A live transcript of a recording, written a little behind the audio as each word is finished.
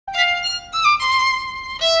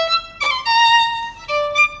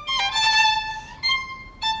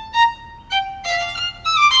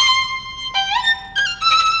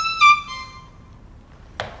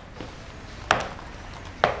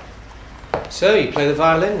So, you play the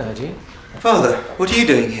violin now, do you? Father, what are you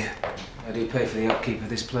doing here? How do you pay for the upkeep of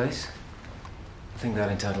this place? I think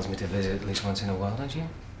that entitles me to visit at least once in a while, don't you?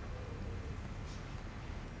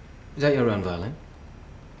 Is that your own violin?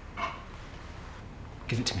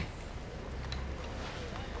 Give it to me.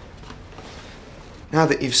 Now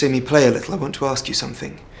that you've seen me play a little, I want to ask you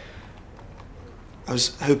something. I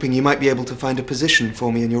was hoping you might be able to find a position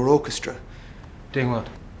for me in your orchestra. Doing what?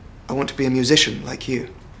 I want to be a musician like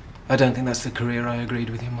you. I don't think that's the career I agreed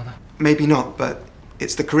with your mother. Maybe not, but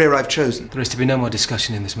it's the career I've chosen. There is to be no more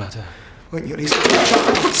discussion in this matter. Won't you at least...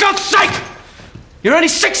 For God's sake! You're only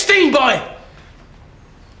 16, boy!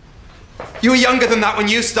 You were younger than that when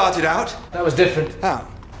you started out. That was different. How?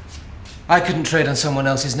 I couldn't trade on someone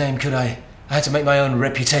else's name, could I? I had to make my own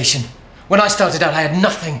reputation. When I started out, I had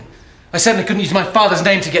nothing. I certainly couldn't use my father's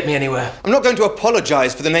name to get me anywhere. I'm not going to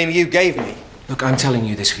apologise for the name you gave me. Look, I'm telling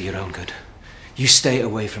you this for your own good. You stay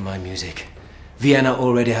away from my music. Vienna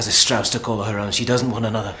already has a Strauss to call her own. She doesn't want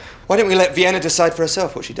another. Why don't we let Vienna decide for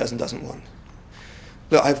herself what she does and doesn't want?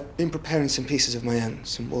 Look, I've been preparing some pieces of my own,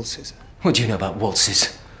 some waltzes. What do you know about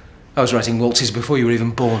waltzes? I was writing waltzes before you were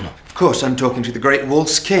even born. Of course, I'm talking to the great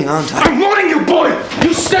waltz king, aren't I? I'm warning you, boy!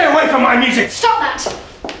 You stay away from my music! Stop that!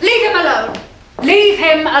 Leave him alone! Leave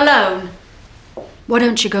him alone! Why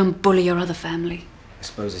don't you go and bully your other family? I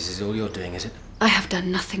suppose this is all you're doing, is it? I have done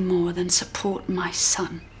nothing more than support my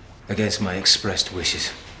son. Against my expressed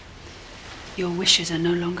wishes. Your wishes are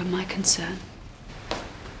no longer my concern.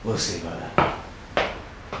 We'll see about that.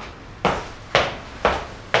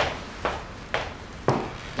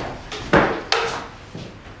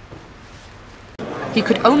 He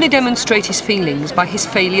could only demonstrate his feelings by his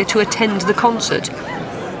failure to attend the concert.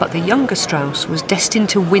 But the younger Strauss was destined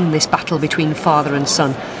to win this battle between father and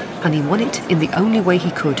son, and he won it in the only way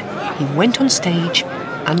he could. He went on stage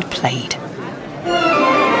and played.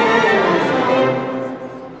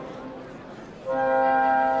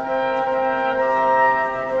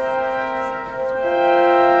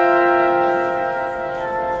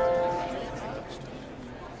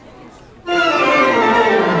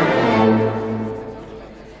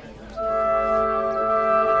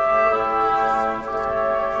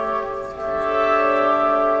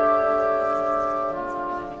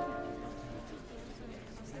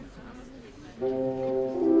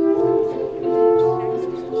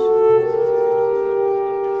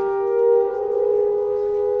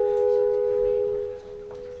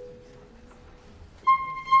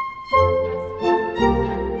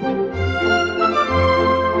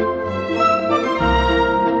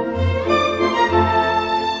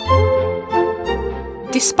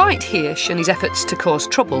 Despite Hirsch and his efforts to cause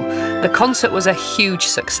trouble, the concert was a huge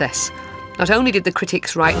success. Not only did the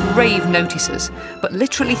critics write rave notices, but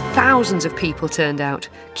literally thousands of people turned out,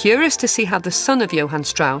 curious to see how the son of Johann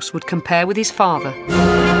Strauss would compare with his father.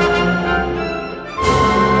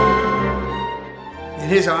 In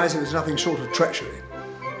his eyes, it was nothing short of treachery.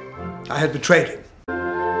 I had betrayed him.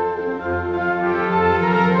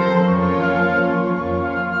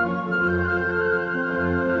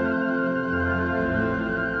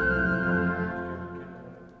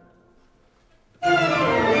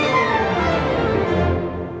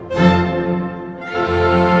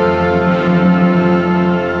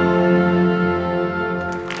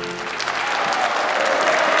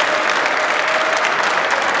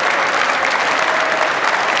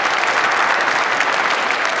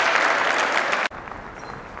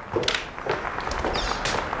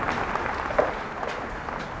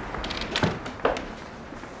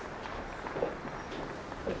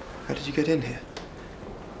 How did you get in here?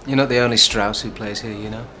 You're not the only Strauss who plays here, you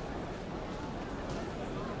know.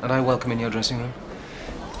 And I welcome in your dressing room.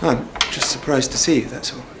 I'm just surprised to see you,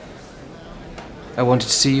 that's all. I wanted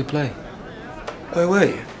to see you play. Where were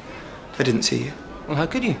you? I didn't see you. Well, how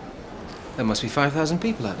could you? There must be 5,000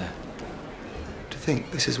 people out there. To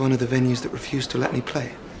think this is one of the venues that refused to let me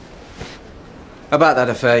play. About that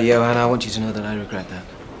affair, Johann, I want you to know that I regret that.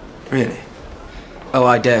 Really? Oh,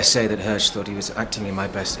 I dare say that Hirsch thought he was acting in my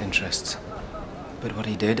best interests. But what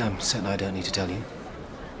he did, I'm certain I don't need to tell you.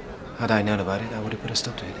 Had I known about it, I would have put a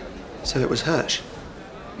stop to it. So it was Hirsch?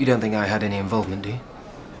 You don't think I had any involvement, do you?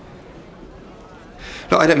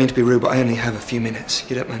 Look, I don't mean to be rude, but I only have a few minutes.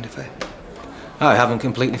 You don't mind if I haven't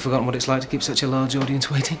completely forgotten what it's like to keep such a large audience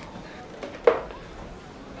waiting.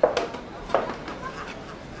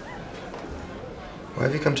 Why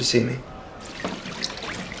have you come to see me?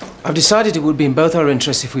 I've decided it would be in both our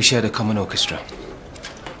interests if we shared a common orchestra.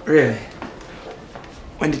 Really?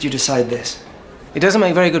 When did you decide this? It doesn't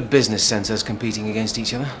make very good business sense us competing against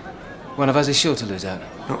each other. One of us is sure to lose out.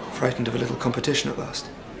 Not frightened of a little competition at last?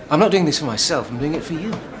 I'm not doing this for myself, I'm doing it for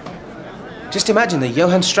you. Just imagine the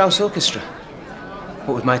Johann Strauss Orchestra.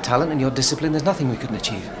 What with my talent and your discipline, there's nothing we couldn't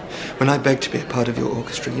achieve. When I begged to be a part of your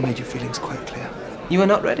orchestra, you made your feelings quite clear. You were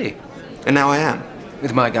not ready. And now I am.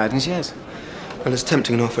 With my guidance, yes. Well, as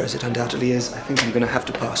tempting an offer as it undoubtedly is, I think I'm going to have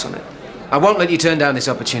to pass on it. I won't let you turn down this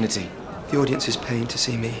opportunity. The audience is paying to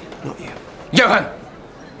see me, not you. Johann!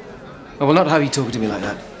 I will not have you talking to me like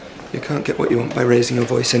that. You can't get what you want by raising your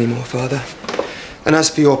voice anymore, Father. And as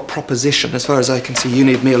for your proposition, as far as I can see, you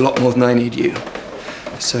need me a lot more than I need you.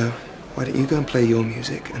 So, why don't you go and play your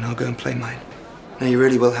music, and I'll go and play mine. Now, you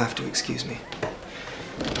really will have to excuse me.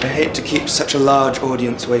 I hate to keep such a large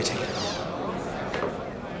audience waiting.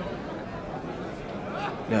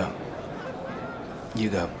 No. You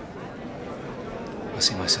go. I'll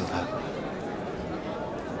see myself out.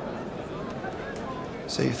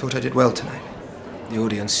 So you thought I did well tonight? The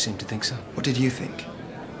audience seemed to think so. What did you think?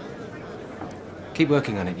 Keep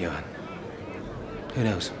working on it, Johann. Who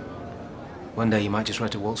knows? One day you might just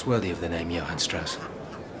write a waltz worthy of the name Johann Strauss.